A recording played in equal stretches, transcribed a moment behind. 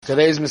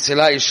Today's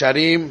Mesilat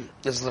Yesharim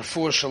is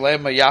Refuah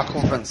Shalema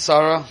Yaakov ben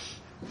Sarah.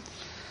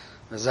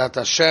 Bezat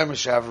Hashem, we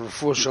shall have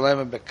Refuah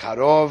Shalema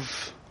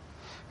Bekarov,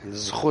 and the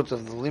Zechut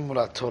of the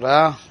Limud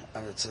Torah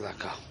and the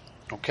Tzedakah.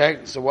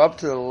 Okay, so we're up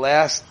to the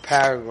last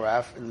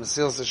paragraph in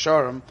Mesilat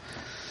Yesharim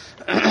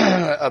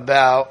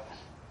about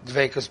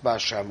Dveikus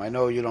B'Hashem. I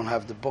know you don't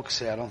have the books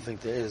here. I don't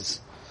think there is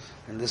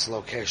in this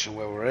location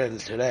where we're in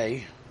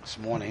today, this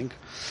morning.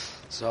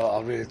 So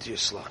I'll read it to you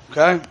slow.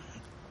 Okay?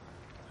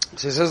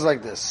 So it says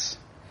like this.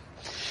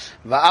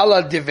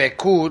 Va'ala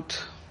divekut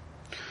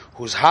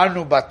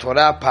huzharnu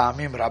b'Torah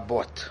pa'amim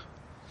rabot.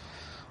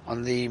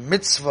 On the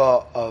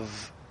mitzvah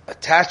of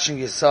attaching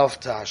yourself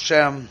to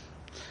Hashem,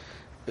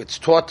 it's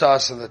taught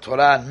us in the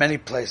Torah in many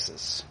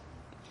places.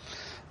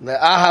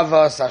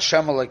 Le'ahavas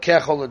Hashem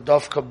alekecho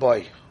ledovka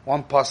boy.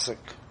 One pasuk.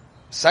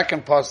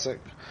 Second pasuk.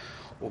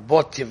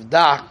 Ubot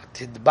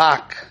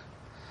tidbak.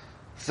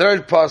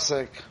 Third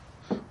pasuk.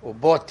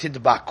 Ubot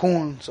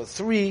tidbakun. So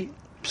three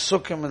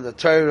psukim in the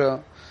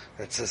Torah.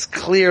 It says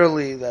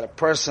clearly that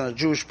a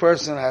Jewish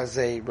person, has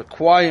a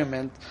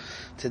requirement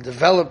to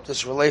develop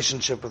this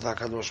relationship with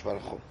HaKadosh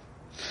Baruch Hu.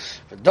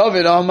 But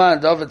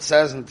David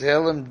says in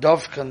Tehillim,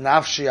 Dovka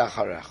nafshi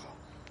acharecha.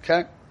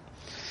 Okay?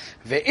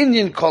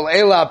 Ve'inyin kol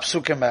ela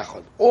psukim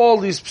echad. All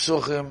these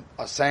psukim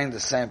are saying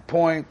the same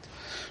point.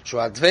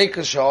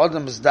 Shu'adveikas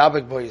sha'odam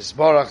izdabek bo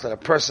yisborach, that a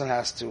person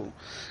has to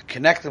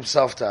connect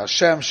himself to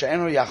Hashem,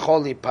 she'enu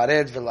yachol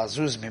lipared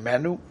v'lazuz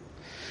mimenu,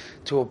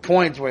 to a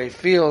point where he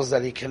feels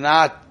that he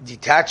cannot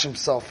detach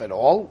himself at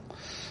all.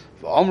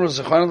 Hashem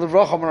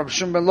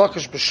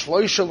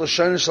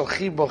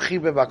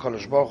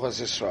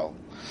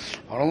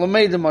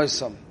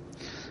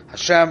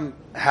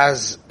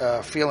has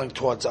a feeling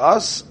towards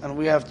us, and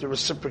we have to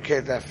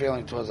reciprocate that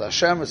feeling towards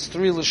Hashem. It's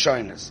three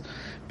Lashonos.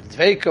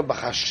 B'dveika,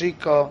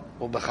 b'chashika,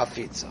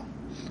 u'b'chafitza.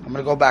 I'm going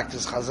to go back to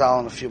this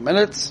Chazal in a few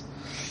minutes.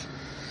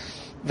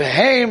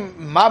 V'heim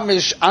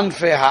mamish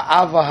anfei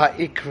ha'ava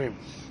ha'ikrim.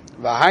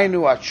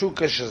 V'hainu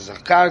achuka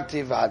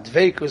shezakarti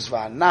v'adveikus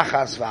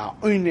v'anachas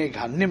v'ha'unig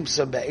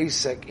ha'nimsa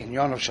be'esek in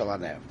Yonov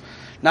Shalanev.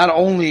 Not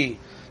only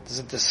does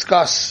it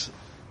discuss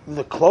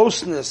the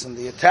closeness and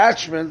the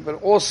attachment,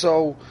 but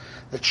also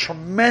the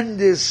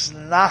tremendous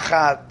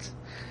nachat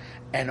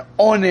and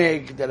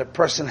oneg that a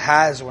person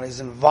has when he's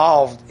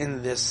involved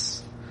in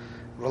this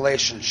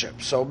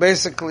relationship. So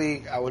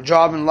basically, our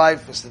job in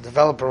life is to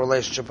develop a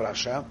relationship with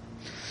Hashem.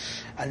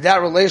 And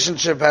that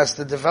relationship has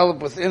to develop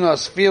within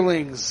us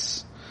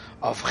feelings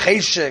of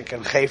cheshek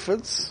and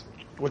chayfetz,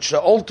 which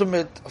the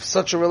ultimate of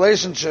such a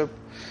relationship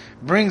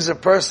brings a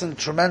person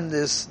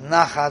tremendous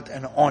nachat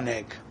and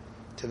oneg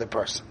to the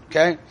person.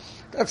 Okay?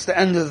 That's the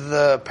end of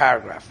the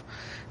paragraph.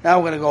 Now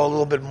we're going to go a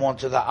little bit more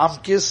into the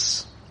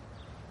amkis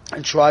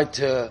and try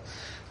to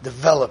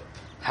develop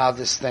how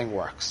this thing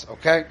works.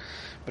 Okay?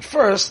 But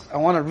first, I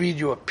want to read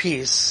you a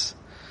piece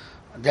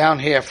down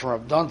here from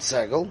Rav Don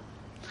Segel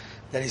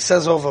that he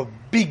says over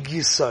big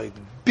yisoid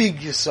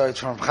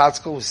from Rav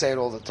Chatzkel. We say it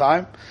all the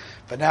time.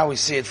 But now we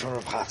see it from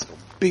Rav Chatzkel.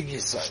 Big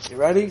yisoid. You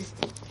ready?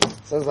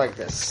 It says like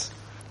this.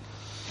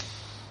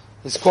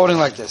 He's quoting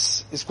like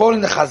this. He's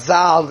quoting the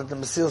Chazal that the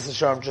Mesilas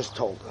Yesharim just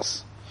told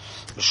us.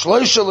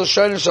 B'shloisha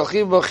l'shonim shel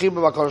chiba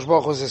b'kadosh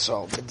baruch hu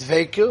zisrael.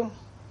 B'dveika,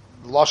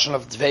 the lashon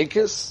of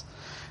dveikis.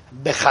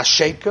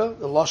 B'chasheka,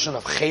 the lashon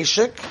of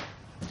cheshek.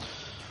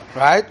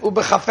 Right?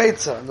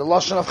 U'b'chafetza, the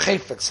lashon of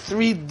chayfetz.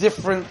 Three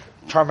different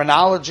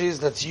terminologies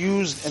that's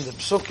used in the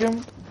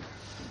psukim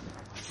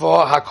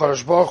for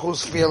HaKadosh Baruch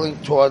Hu's feeling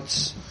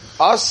towards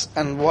us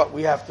and what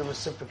we have to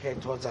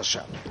reciprocate towards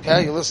Hashem.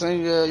 Okay, you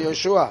listening,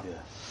 Yeshua? Yeah.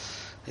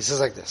 He says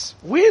like this.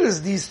 Where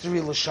does these three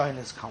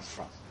Lashonos come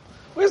from?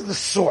 Where's the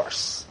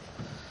source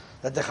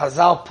that the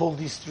Chazal pulled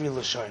these three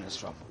Lashonos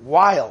from?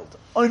 Wild,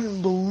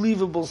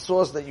 unbelievable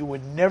source that you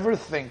would never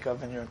think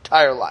of in your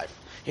entire life.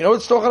 You know what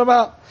it's talking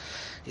about?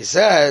 He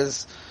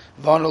says,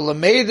 V'anu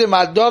l'meidim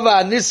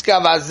adova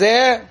aniska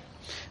vazeh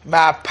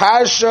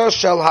ma'aparsha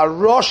shel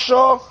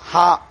harosho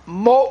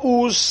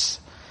ha'mo'us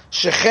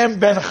Shechem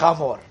ben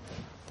Chamor.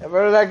 Ever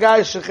heard of that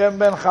guy, Shechem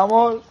ben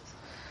Chamor?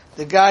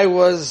 The guy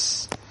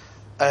was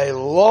a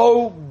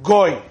low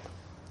goy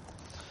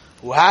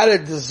who had a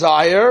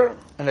desire,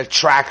 an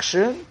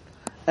attraction,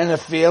 and a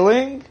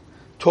feeling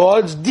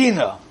towards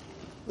Dinah,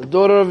 the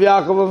daughter of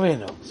Yaakov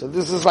Avinu. So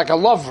this is like a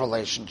love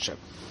relationship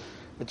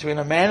between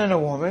a man and a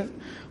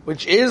woman,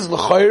 which is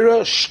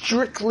l'chayra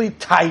strictly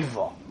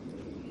taiva.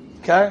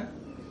 Okay?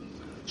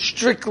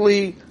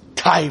 Strictly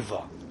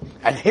taiva.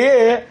 And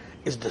here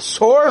is the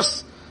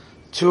source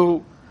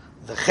to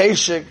the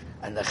cheshek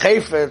and the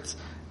chayfetz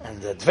and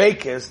the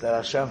dveikis that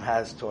Hashem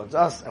has towards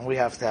us, and we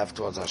have to have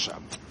towards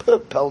Hashem.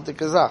 Peltik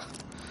azach.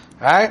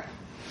 Right?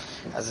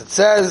 As it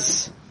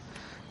says,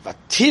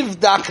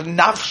 Vativdak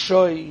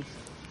nafshoi.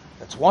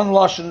 That's one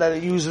lashon that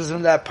it uses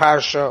in that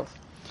parsha.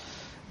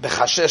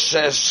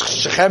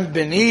 B'chashesh shechem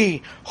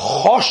b'ni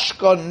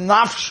choshka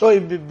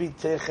nafshoi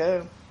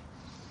b'bitechem.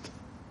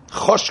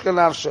 Choshka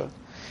nafshoi.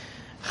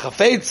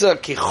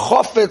 Chafetza ki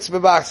chofetz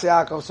b'bachs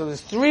Yaakov. So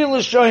there's three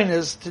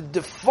lashonos to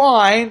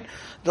define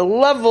the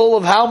level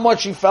of how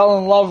much he fell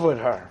in love with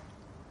her.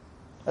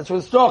 That's what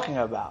it's talking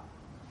about.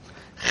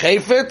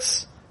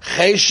 Chayfetz,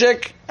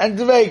 Cheshek, and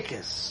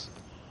Dveikis.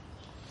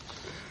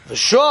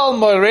 V'shol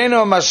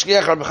Moreinu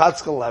Mashgiach Rabbi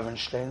Chatzkel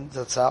Levenstein,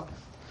 that's how.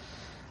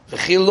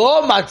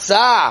 V'chilo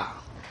matzah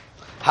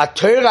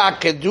ha-Torah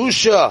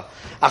kedusha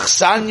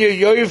achsanya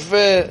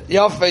yofe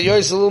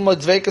yoyselul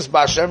modvekas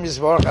b'Hashem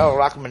yizborach el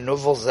rak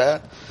menuvel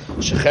zeh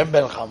shechem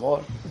ben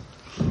chamor.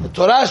 The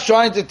Torah is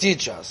trying to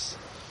teach us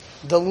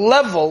the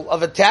level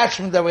of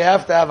attachment that we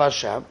have to have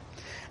Hashem,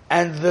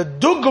 and the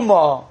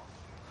dugma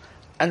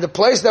and the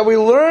place that we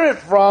learn it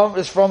from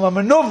is from a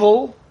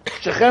menuvel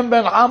shechem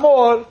ben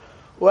chamor,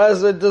 who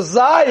has a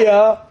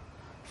desire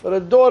for the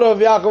daughter of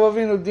Yaakov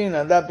Avinu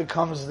Dinah, and that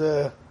becomes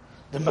the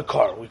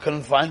Makor. We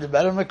couldn't find a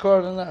better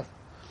Makor than that.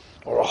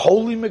 Or a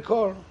holy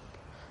Makor.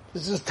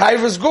 This is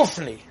Taiva's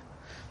Gufni.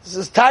 This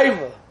is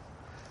Taiva.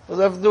 What does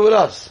that have to do with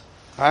us?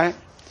 Right?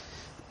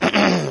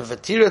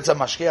 V'tiretz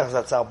HaMashkiach,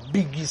 that's our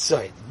big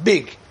Yisoid.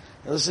 Big.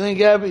 You listening,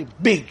 Gabby?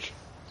 Big.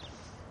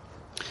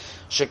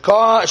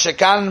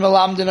 Shekan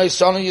Melamdin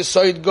Oisonu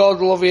Yisoid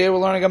Godel. Over here we're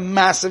learning a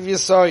massive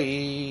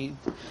Yisoid.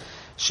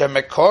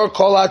 Shemekor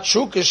Kol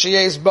HaTshukah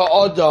Sheyes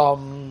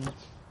Ba'odam.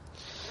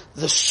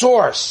 The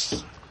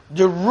source,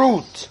 the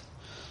root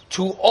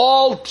to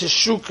all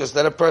teshukas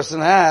that a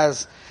person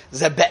has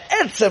is a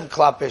be'etzem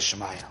klapei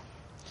Shemaya.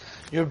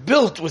 You're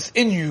built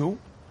within you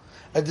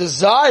a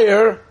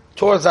desire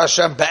towards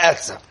Hashem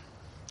be'etzem.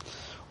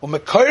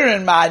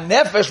 U'mekorin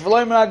ma'anefesh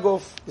v'loy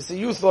ma'aguf. You see,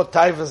 you thought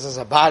taivas is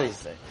a body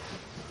thing.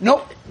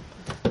 No.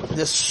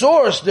 The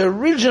source, the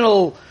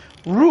original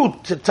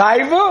root to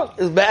taiva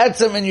is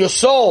be'etzem in your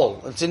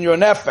soul. It's in your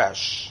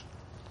nefesh.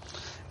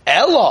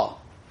 Elo.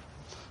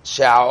 It's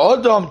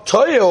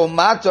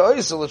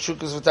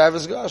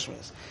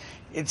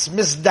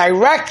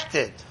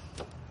misdirected.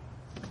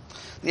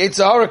 The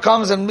Yetzer Hara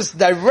comes and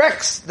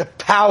misdirects the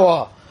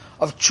power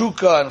of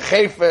Chukah and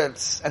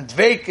Chayfetz and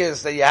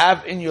Dveikis that you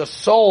have in your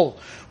soul,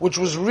 which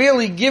was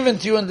really given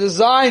to you and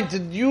designed to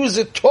use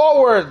it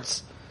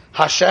towards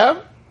Hashem.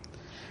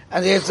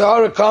 And the Yetzer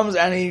Hara comes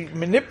and he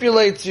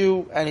manipulates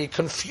you and he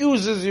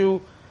confuses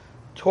you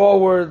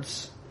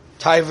towards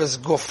Taivas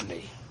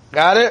Gufni.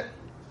 Got it?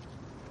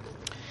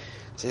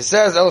 So he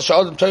says, El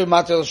Sha'odim Toyu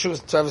Mati El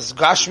Shuvas Tavis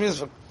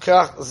Gashmiz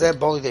V'kach Zeh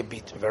Boli De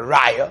Bit.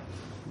 V'raya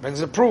brings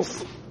a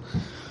proof.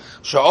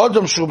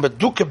 Sha'odim Shu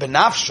Meduke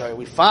Benafshay,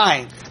 we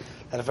find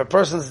that if a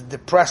person is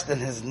depressed in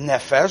his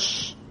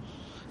nefesh,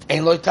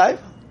 ain't lo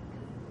taiva.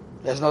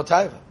 There's no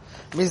taiva.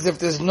 It means if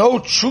there's no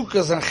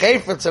chukas and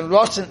chayfetz and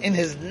roshin in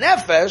his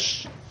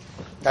nefesh,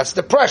 that's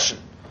depression.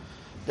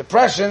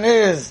 Depression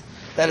is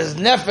that his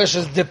nefesh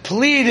is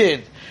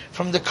depleted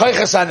from the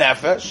koiches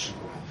ha-nefesh,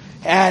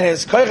 and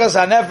his koiches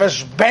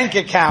ha-nefesh bank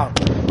account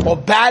or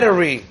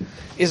battery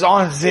is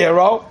on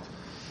zero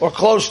or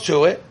close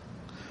to it.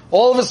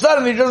 All of a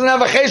sudden he doesn't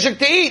have a cheshek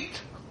to eat.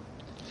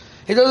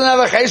 He doesn't have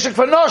a cheshek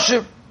for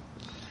noshim.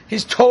 He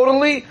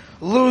totally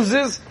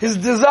loses his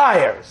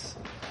desires.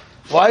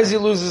 Why does he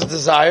lose his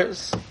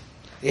desires?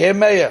 Yeah,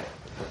 Meir.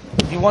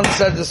 He once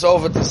said this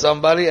over to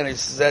somebody, and he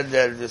said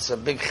that it's a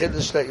big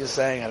chiddush that you're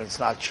saying, and it's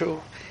not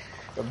true.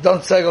 Reb Don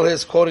Segel here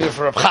is quoting it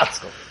for Reb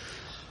Chatzkel.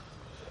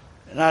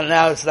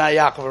 Now it's not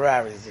Yaakov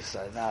Aravi's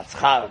Yisrael. Now it's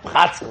Reb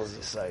Chatzkel's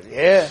Yisrael.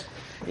 Yeah?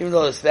 Even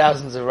though there's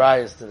thousands of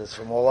riots to this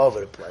from all over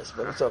the place,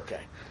 but it's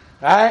okay.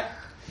 Alright?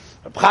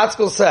 Reb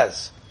Chatzkel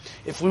says,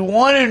 if we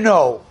want to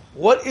know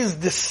what is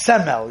the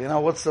semel,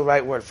 what's the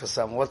right word for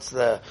semel? What's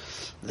the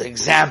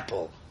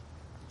example?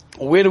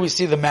 Where do we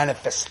see the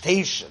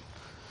manifestation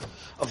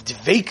of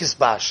Dveikis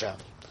B'Hashem?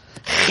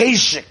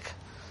 Cheshik.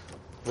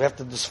 We have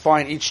to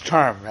define each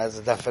term as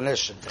a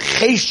definition. The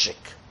Cheshik,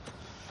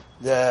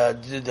 the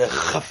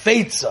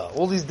Chafetza,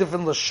 all these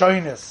different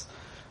lashonis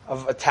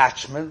of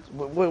attachment.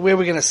 Where are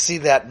we going to see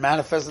that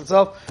manifest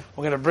itself?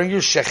 We're going to bring you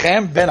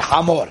Shechem ben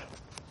Hamor.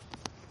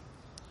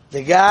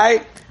 The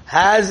guy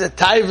has a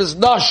taivas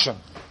noshim.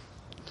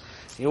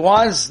 He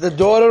wants the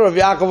daughter of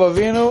Yaakov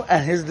Avinu,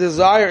 and his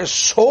desire is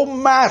so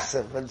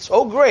massive and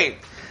so great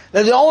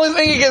that the only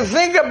thing he can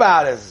think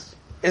about is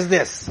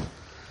this.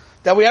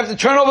 That we have to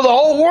turn over the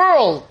whole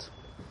world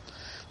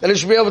that he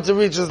should be able to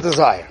reach his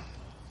desire.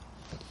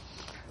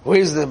 Who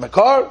is the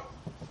Makor?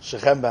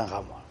 Shechem ben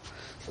Hamor.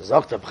 So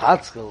Dr.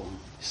 Bchatzkel,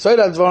 Yisoid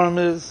HaDvarim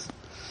is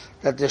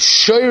that the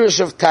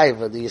shoyrish of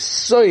Taiva, the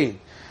Yisoid,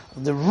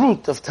 the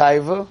root of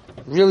Taiva,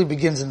 really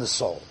begins in the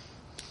soul.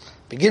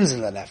 Begins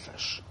in the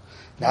nefesh.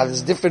 Now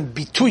there's different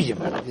bituyim,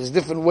 there's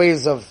different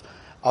ways of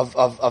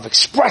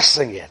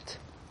expressing it.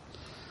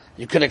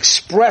 You can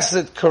express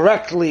it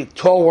correctly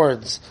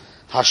towards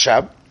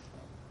Hashem,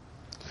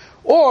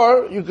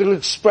 or you can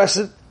express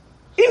it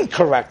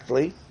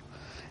incorrectly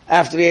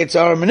after the Yetzer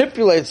Hara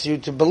manipulates you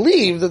to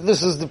believe that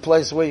this is the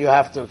place where you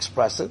have to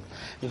express it,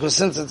 because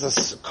since it's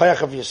a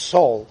koyach of your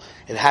soul,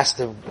 it has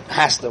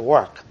to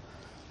work,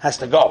 has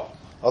to go.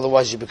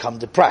 Otherwise you become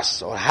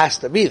depressed, or it has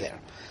to be there.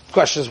 The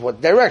question is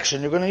what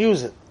direction you're going to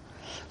use it.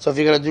 So if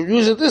you're going to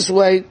use it this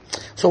way,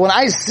 so when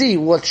I see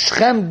what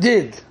Shechem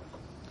did,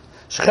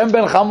 Shechem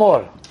ben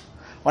Hamor,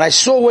 When I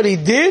saw what he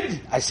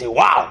did, I say,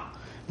 wow,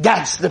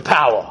 that's the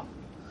power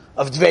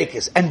of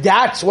Dveikus. And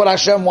that's what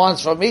Hashem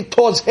wants from me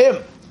towards him.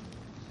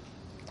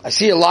 I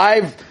see a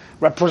live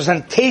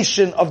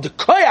representation of the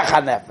Koyach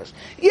HaNefesh.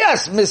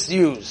 Yes,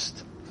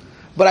 misused.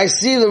 But I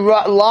see the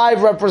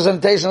live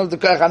representation of the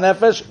Koyach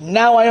HaNefesh.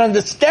 Now I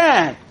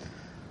understand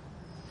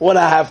what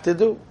I have to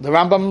do. The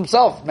Rambam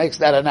himself makes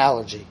that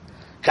analogy.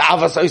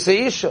 Ka'avas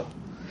Oisei Isha.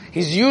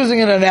 He's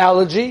using an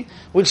analogy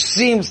which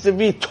seems to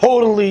be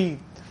totally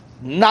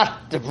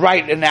not the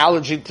right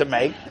analogy to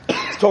make.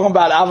 He's talking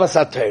about Avas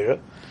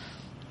HaTorah,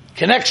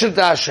 connection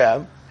to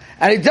Hashem,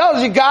 and he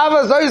tells you,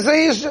 Ka'avas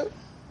Oisei Isha.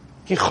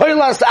 Ki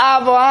choilas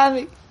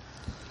avani.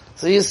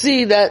 So you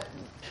see that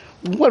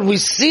when we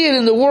see it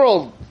in the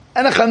world,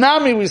 and a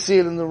Chanami we see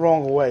it in the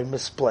wrong way,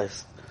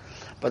 misplaced.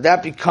 But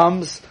that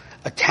becomes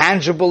a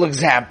tangible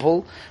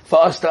example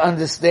for us to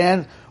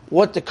understand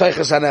what the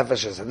Koyches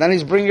HaNefesh is. And then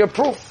he's bringing a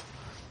proof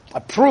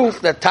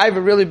that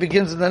Taiva really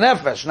begins in the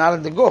Nefesh, not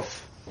in the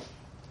Guf.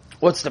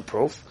 What's the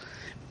proof?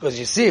 Because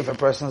you see, if a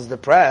person is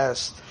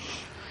depressed,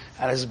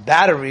 and his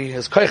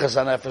Koyches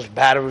HaNefesh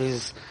battery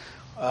is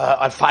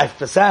at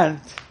 5%,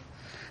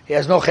 he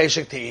has no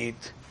cheshik to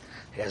eat,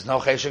 he has no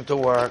cheshik to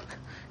work,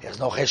 he has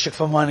no cheshik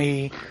for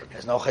money, he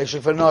has no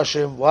cheshik for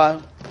noshim.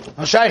 What?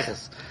 No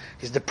shaykhs.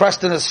 He's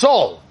depressed in his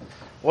soul.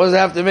 What does it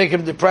have to make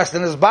him depressed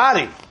in his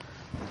body?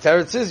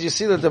 Teretz says, you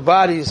see that the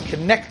body is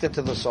connected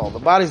to the soul. The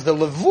body is the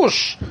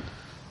levush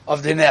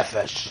of the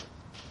nefesh.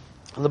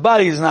 And the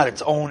body is not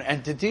its own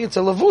entity, it's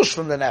a levush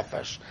from the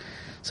nefesh.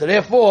 So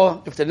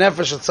therefore, if the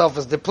nefesh itself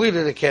is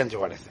depleted, it can't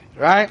do anything.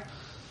 Right?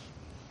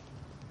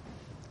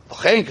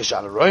 Haguf,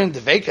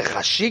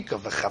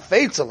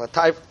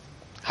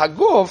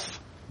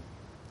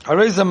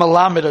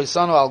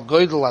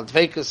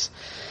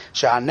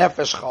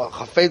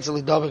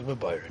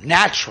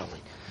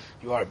 naturally,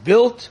 you are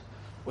built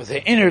with an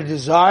inner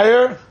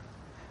desire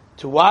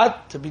to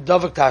what? To be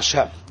davik to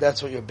Hashem.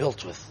 That's what you're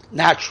built with,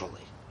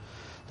 naturally.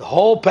 The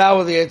whole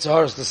power of the Yetzer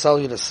Hara is to sell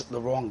you the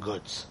wrong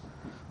goods.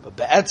 But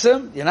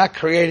be'etzem, you're not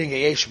creating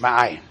a yesh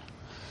ma'ayin.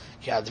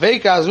 That's the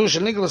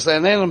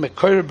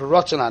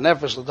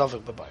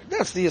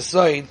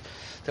aside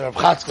that Rav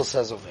Chatzkel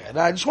says over here. And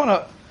I just want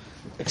to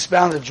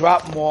expound and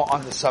drop more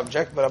on the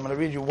subject, but I'm going to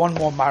read you one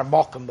more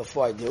Marmokim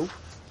before I do.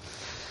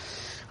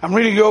 I'm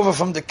reading you over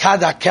from the Kad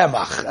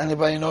HaKemach.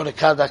 Anybody know what the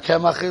Kad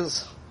HaKemach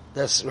is?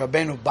 That's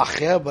Rabbeinu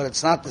Bachya, but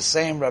it's not the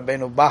same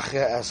Rabbeinu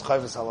Bachya as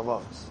Chovos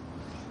HaLevavos.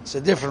 It's a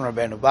different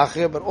Rabbeinu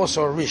Bachya, but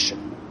also a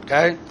Rishon.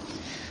 Okay?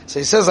 So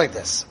he says like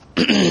this.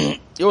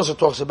 He also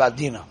talks about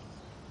Dina.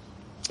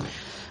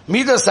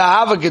 Midas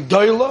Ahava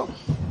Gedoyla,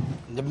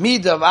 the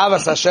Midah of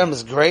Avas Hashem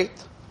is great.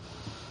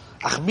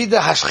 Ach Midah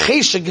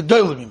Hashchesha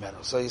Gedoyla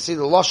Mimeno. So you see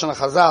the Lashon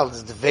HaChazal,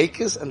 there's the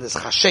Vekas and there's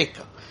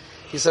Chasheka.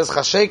 He says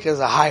Chasheka is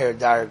a higher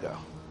darga.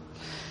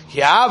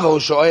 The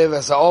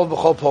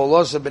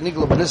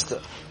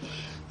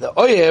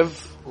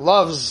Oyev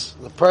loves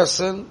the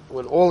person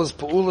with all his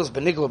Pa'ulas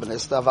Benigla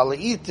Benista,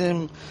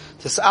 Vali'itim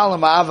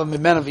Tis'alam Ahava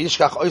Mimeno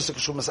V'yishkach Oisek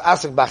Shu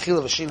Mas'asek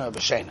Ba'achila V'shina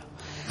V'shena.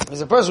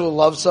 There's a person who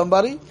loves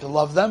somebody, you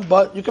love them,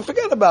 but you can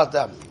forget about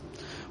them.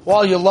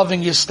 While you're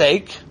loving your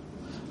steak,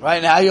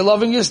 right now you're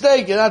loving your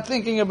steak, you're not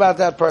thinking about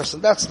that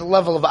person. That's the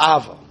level of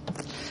Ava.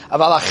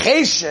 Aval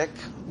HaCheshek,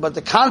 but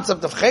the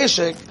concept of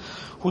Cheshek,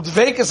 hu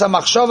dveikes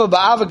ha-machshava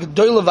ba'ava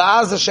gedoyle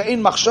va'aza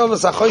she'in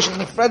machshavas ha-choshek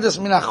nifredes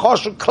min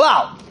ha-choshek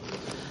klal.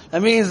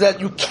 That means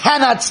that you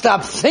cannot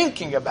stop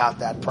thinking about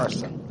that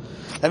person.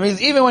 That means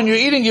even when you're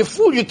eating your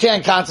food, you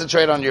can't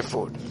concentrate on your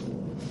food.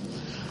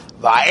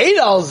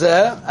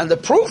 And the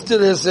proof to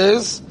this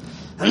is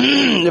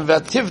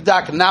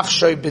v'tivdak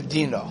nafshoy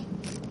bedino,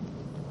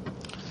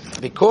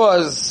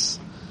 because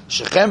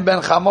Shechem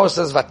ben Chamor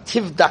says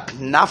v'tivdak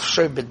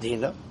nafshoy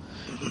bedino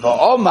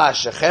v'oma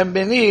Shechem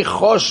beni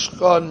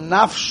choshko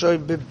nafshoy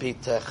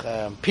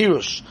bebitechem.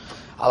 Pirush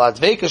al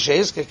adveika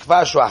sheizke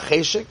kvashu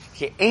acheshek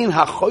ki ein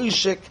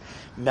hachoshek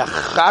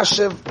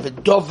mechashev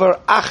bedover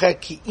acher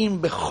ki im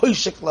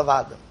bechoshek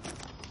lavada.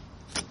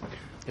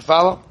 You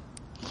follow?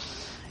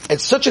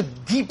 It's such a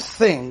deep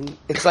thing,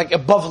 it's like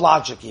above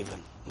logic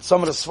even. In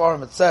some of the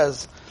Sfarim it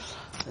says,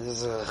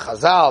 there's a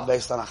Chazal,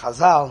 based on a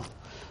Chazal,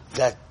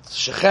 that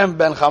Shechem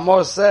ben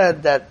Chamor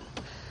said that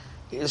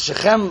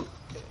Shechem,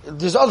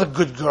 there's other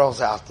good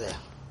girls out there,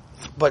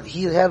 but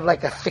he had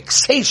like a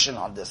fixation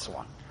on this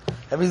one.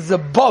 I mean, it's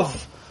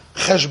above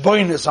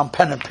cheshboinus on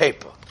pen and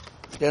paper.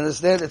 You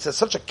understand? It's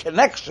such a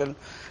connection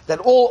that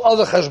all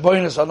other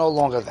cheshboinus are no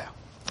longer there.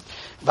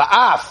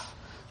 Va'af,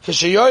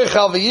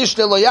 כשיויכל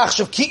וישתה לא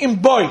יחשב כי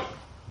אם בוי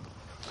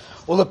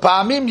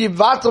ולפעמים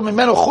יבטל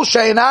ממנו חוש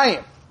העיניים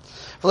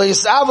ולא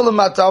יסעב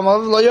למטה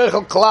ולא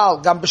יויכל כלל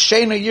גם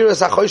בשינה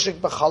ירס החושק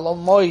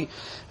בחלומוי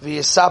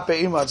ויספה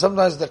אימא.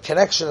 Sometimes the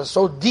connection is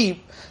so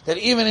deep that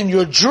even in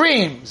your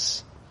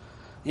dreams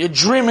you're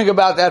dreaming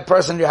about that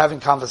person, you're having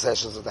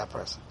conversations with that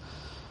person.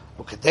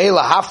 וכדי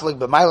להפליג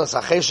במיילס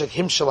החשק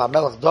המשל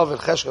המלך דוד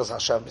חשקס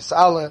השם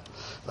מסעלה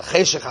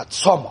לחשק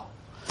הצומה.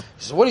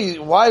 So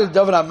why did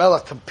David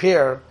HaMelech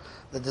compare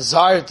the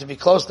desire to be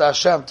close to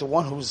Hashem to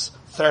one who's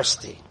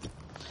thirsty?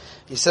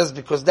 He says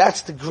because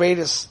that's the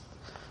greatest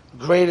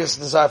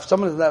desire. If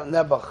someone is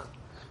Nebuch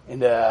in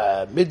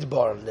the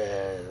midbar,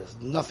 there's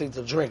nothing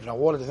to drink, no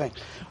water to drink.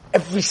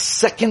 Every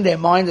second their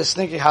mind is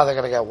thinking how they're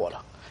going to get water.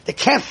 They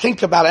can't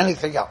think about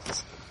anything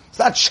else. It's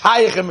not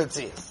Shaykh and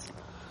Metzias.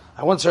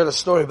 I once heard a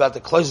story about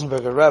the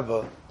Kloisenberger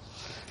Rebbe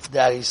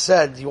that he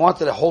said he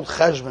wanted to hold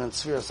cheshbon in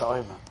Tzviras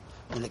HaOmer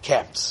in the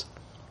camps.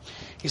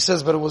 He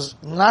says, but it was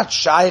not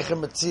Shaykh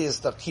and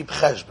Metzias to keep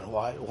cheshbon.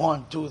 Why?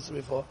 1, 2,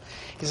 3, 4.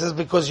 He says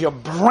because your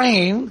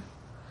brain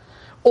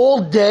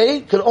all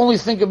day could only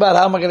think about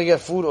how am I going to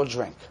get food or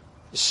drink.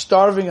 You're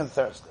starving and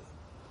thirsty.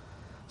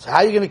 So how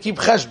are you going to keep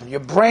cheshbon? Your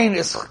brain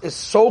is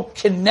so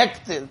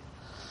connected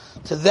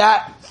to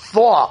that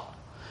thought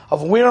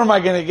of where am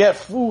I going to get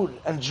food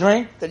and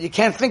drink that you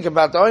can't think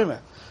about the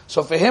Omer.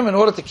 So for him, in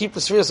order to keep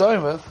the Tzviras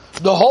Omer,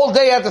 the whole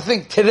day he had to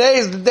think, today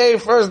is the day,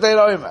 first day of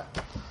Omer.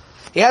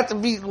 He had to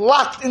be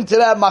locked into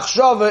that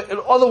machshava, and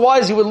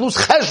otherwise he would lose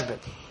cheshbon.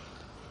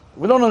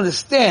 We don't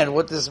understand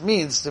what this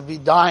means to be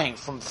dying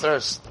from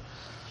thirst.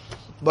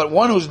 But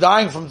one who's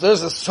dying from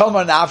thirst is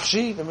soma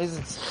nafshi. That means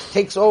it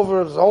takes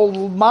over his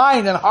whole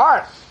mind and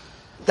heart.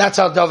 That's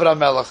how David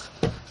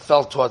HaMelech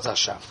felt towards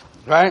Hashem.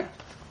 Right?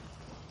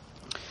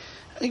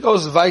 He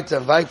goes weiter,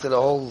 the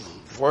whole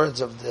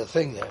words of the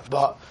thing there.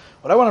 But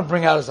what I want to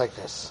bring out is like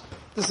this.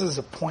 This is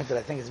a point that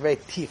I think is very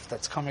teeth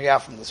that's coming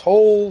out from this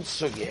whole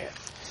sugya.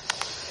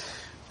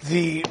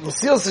 The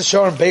Mesilas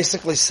Yesharim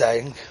basically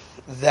saying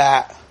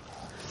that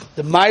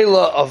the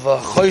Maila of a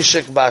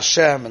Choshek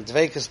B'Hashem and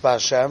Dveikus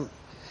B'Hashem,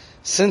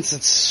 since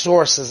its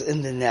source is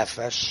in the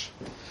Nefesh,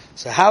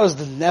 so how is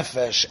the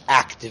Nefesh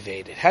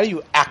activated? How do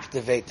you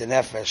activate the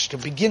Nefesh to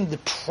begin the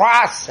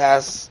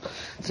process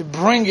to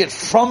bring it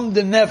from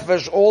the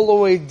Nefesh all the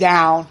way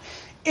down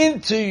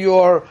into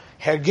your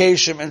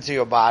Hergeshim, into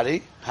your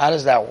body? How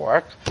does that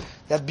work?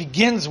 That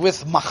begins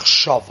with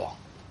Machshava.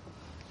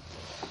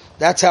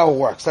 That's how it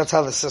works. That's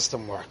how the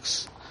system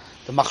works.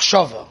 The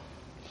Machshava.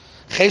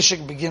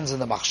 Cheshek begins in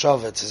the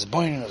Machshava. It's his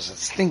boinus,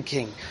 it's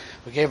thinking.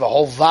 We gave a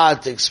whole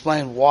vad to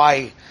explain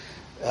why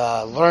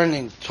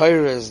learning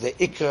Torah is the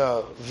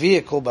Ikka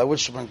vehicle by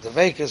which to bring the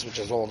Vekas, which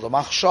is all the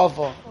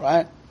Machshava,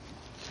 right?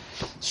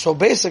 So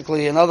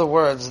basically, in other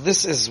words,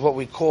 this is what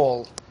we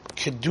call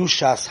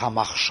Kedushas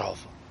HaMachshava.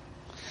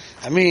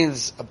 That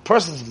means a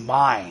person's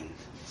mind,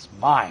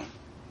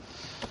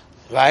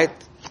 right?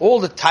 All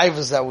the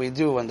taivas that we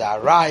do and the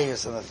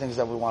arayas and the things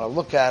that we want to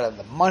look at and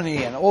the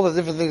money and all the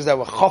different things that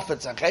we're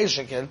chofetz and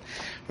cheshek in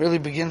really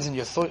begins in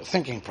your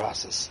thinking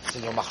process. It's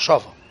in your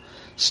machshava.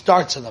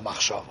 Starts in the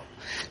machshava.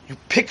 You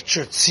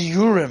picture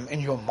tziyurim in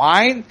your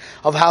mind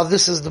of how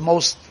this is the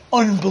most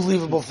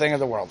unbelievable thing in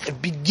the world.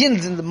 It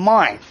begins in the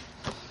mind.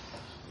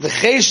 The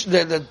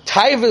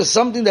taiva is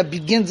something that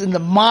begins in the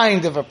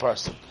mind of a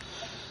person.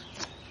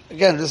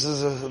 Again, this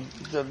is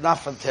not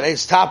for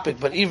today's topic,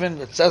 but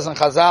even it says in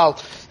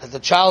Chazal that the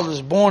child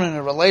is born in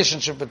a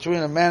relationship between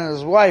a man and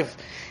his wife.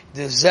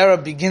 The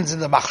zera begins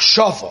in the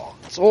machshava.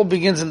 It all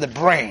begins in the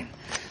brain.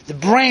 The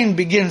brain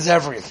begins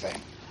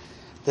everything.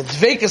 The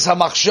dveikus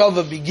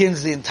hamachshava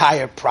begins the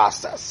entire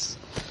process.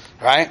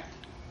 Right?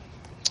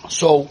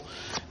 So,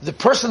 the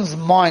person's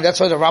mind, that's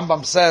why the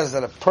Rambam says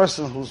that a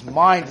person whose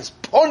mind is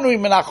ponui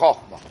min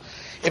ha-chokhmah,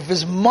 if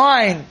his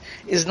mind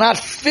is not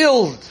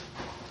filled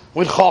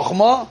with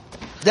chokhmah,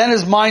 then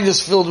his mind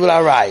is filled with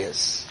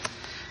arayas.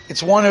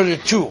 It's one or the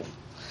two.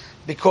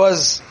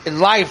 Because in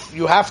life,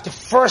 you have to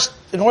first,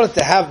 in order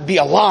to be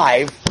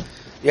alive,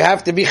 you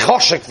have to be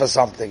choshek for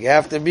something. You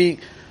have to be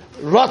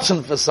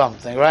rotzen for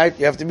something, right?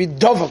 You have to be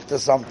dovuk to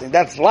something.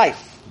 That's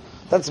life.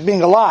 That's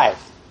being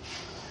alive.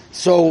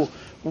 So,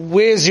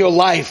 where's your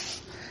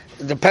life?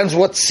 It depends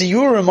what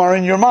tziyurim are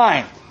in your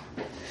mind.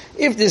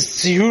 If there's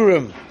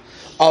tziyurim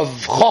of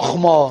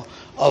chokhmah,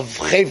 of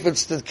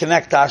chayfetz to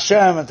connect to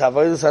Hashem and to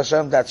avodas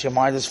Hashem, that your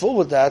mind is full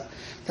with that,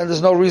 then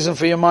there's no reason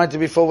for your mind to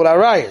be full with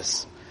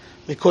arayas.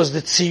 Because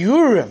the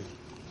tziyurim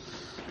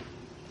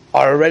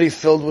are already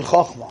filled with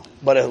chokhmah.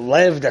 But a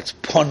lev that's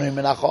ponim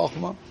in a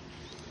chokhmah,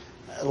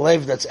 a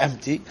lev that's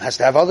empty, has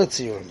to have other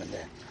tziyurim in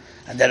there.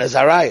 And then there's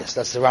arayas.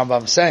 That's the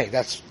Rambam saying.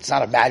 It's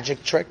not a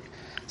magic trick.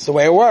 It's the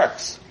way it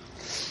works.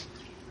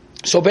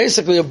 So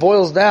basically it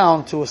boils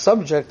down to a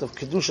subject of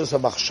Kedushas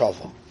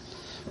HaMachshava.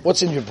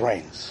 What's in your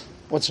brains?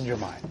 What's in your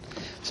mind?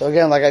 So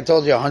again, like I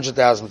told you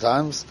 100,000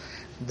 times,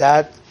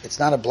 that it's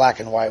not a black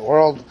and white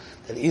world,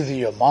 that either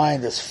your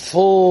mind is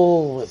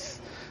full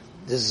with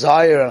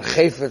desire and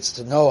chayfetz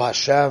to know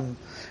Hashem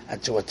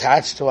and to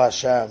attach to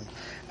Hashem,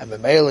 and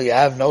b'meila you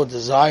have no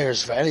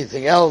desires for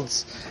anything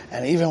else,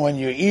 and even when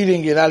you're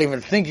eating, you're not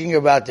even thinking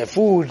about the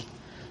food.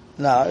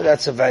 No,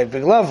 that's a very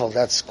big level.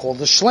 That's called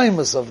the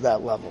shleimus of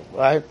that level,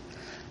 right?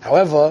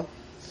 However,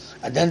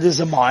 and then there's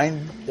a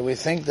mind that we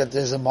think that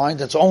there's a mind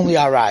that's only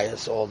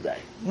arayas all day.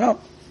 No,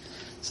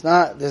 it's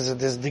not.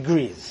 There's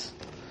degrees.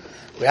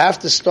 We have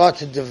to start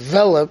to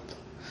develop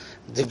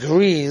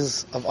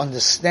degrees of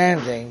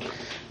understanding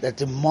that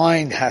the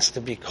mind has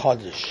to be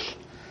kaddish.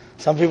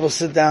 Some people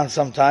sit down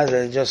sometimes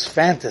and they just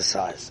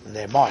fantasize in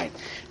their mind.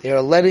 They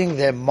are letting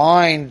their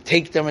mind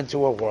take them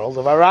into a world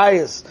of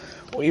arayas,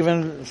 or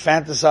even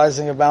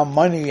fantasizing about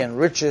money and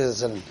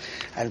riches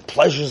and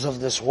pleasures of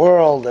this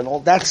world and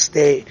all. That's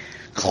the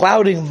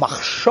clouding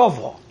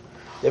machshava.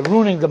 They're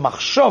ruining the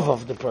machshava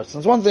of the person.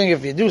 It's one thing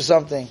if you do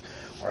something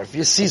or if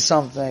you see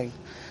something,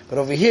 but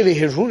over here the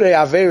hirhurei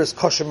aver is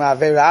kosher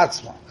ma'avera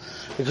atzma,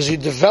 because you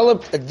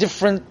developed a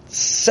different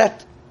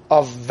set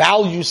of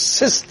value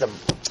system.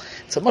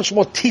 It's a much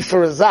more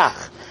tifer zach,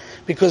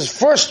 because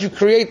first you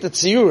create the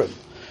tziyurim.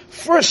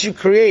 First you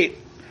create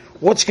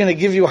what's going to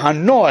give you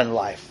hano in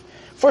life.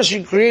 First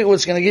you create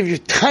what's going to give you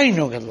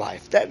tainug in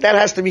life. That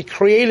has to be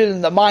created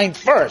in the mind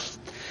first.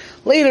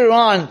 Later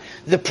on,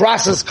 the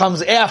process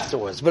comes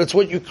afterwards, but it's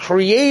what you're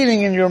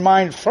creating in your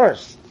mind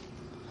first.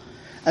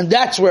 And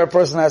that's where a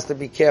person has to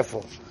be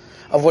careful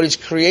of what he's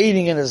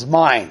creating in his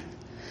mind.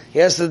 He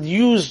has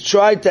to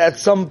try to, at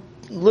some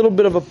little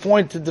bit of a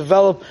point, to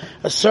develop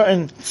a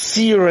certain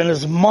seer in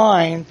his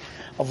mind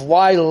of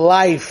why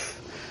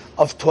life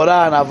of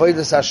Torah and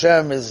Avodas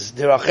Hashem is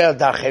diracher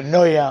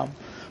darchenoyam,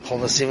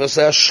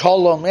 chol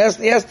shalom.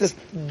 He has this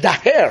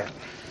daher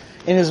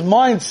in his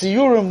mind,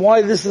 siyurim,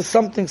 why this is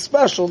something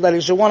special that he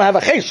should want to have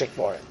a cheshek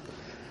for it.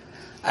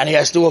 And he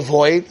has to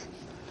avoid,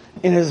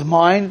 in his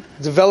mind,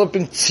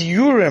 developing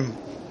tziyurim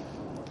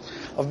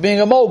of being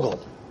a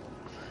mogul.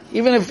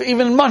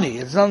 Even money,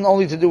 it's not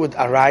only to do with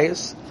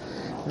arayas,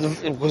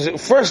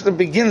 because first it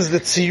begins the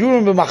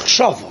tziyurim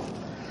b'machshava.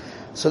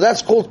 So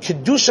that's called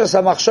kedushas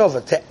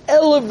hamachshava, to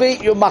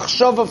elevate your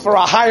machshava for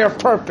a higher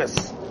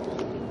purpose.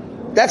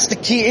 That's the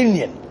key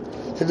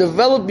inyan, to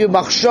develop your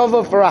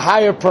machshava for a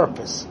higher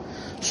purpose.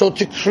 So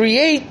to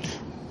create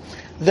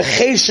the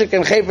cheshek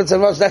and chayfetz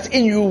and that's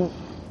in you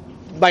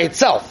by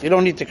itself. You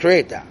don't need to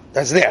create that.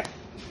 That's there.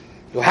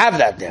 You have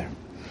that there.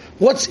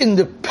 What's in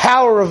the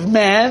power of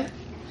man?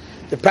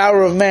 The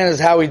power of man is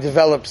how he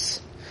develops.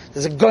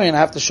 There's a goyin, I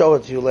have to show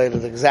it to you later,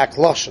 the exact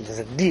lashon. There's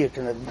a diak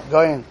in the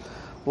goyin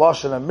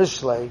lashon and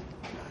mishlei,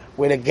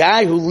 where the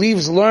guy who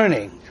leaves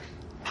learning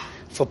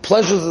for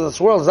pleasures of this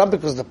world is not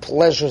because the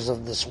pleasures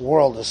of this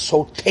world are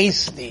so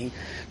tasty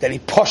that he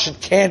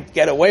can't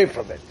get away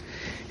from it.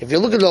 If you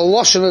look at the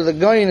lashon of the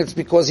goyin, it's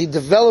because he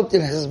developed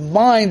in his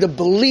mind a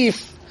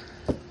belief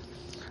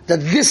that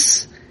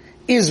this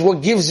is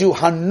what gives you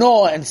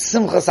hano and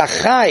simchas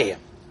achayim.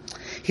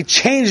 He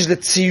changed the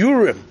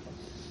tziyurim.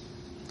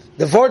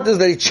 The word is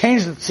that he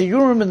changed the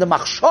tziyurim in the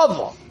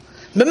machshava.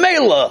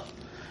 Memela,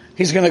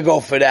 he's going to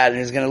go for that, and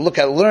he's going to look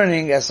at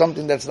learning as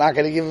something that's not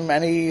going to give him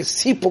any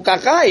sipuk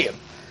achayim.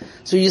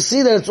 So you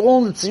see that it's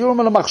all in the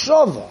tziyurim and the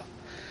machshava.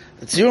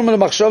 The tziyurim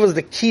and the machshava is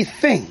the key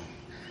thing.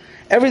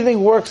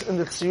 Everything works in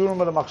the tziyurim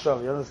and the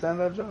machshava. You understand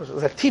that, Josh?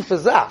 It's a tifa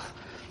zach.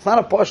 It's not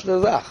a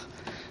pashta zach.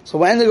 So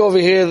we're ending over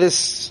here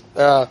this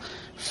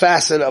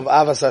facet of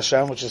Avas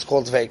Hashem, which is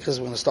called Dveikus.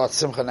 We're going to start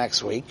Simcha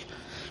next week.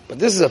 But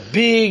this is a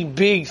big,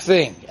 big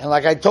thing. And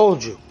like I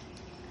told you,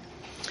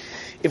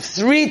 if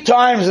 3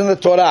 times in the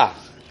Torah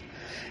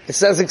it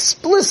says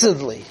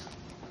explicitly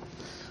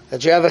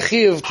that you have a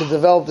chiyuv to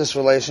develop this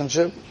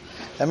relationship,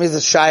 that means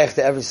it's shaykh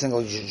to every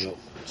single Jew.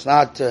 It's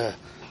not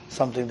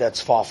something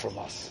that's far from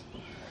us.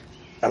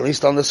 At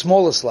least on the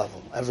smallest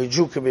level. Every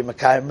Jew can be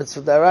Mekayim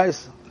Mitzvah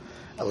D'Oraisa.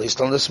 At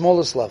least on the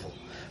smallest level.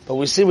 But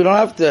we see we don't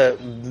have to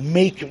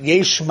make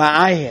yesh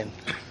ma'ayin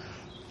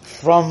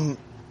from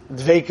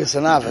dveikus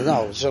and ava.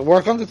 No, we should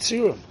work on the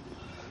tziyurim.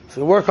 If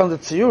you work on the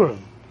tziyurim,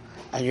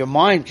 and your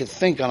mind can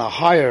think on a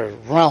higher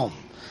realm,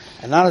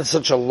 and not in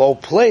such a low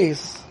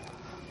place,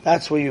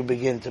 that's where you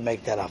begin to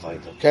make that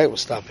avodah. Okay, we'll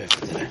stop here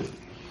for today.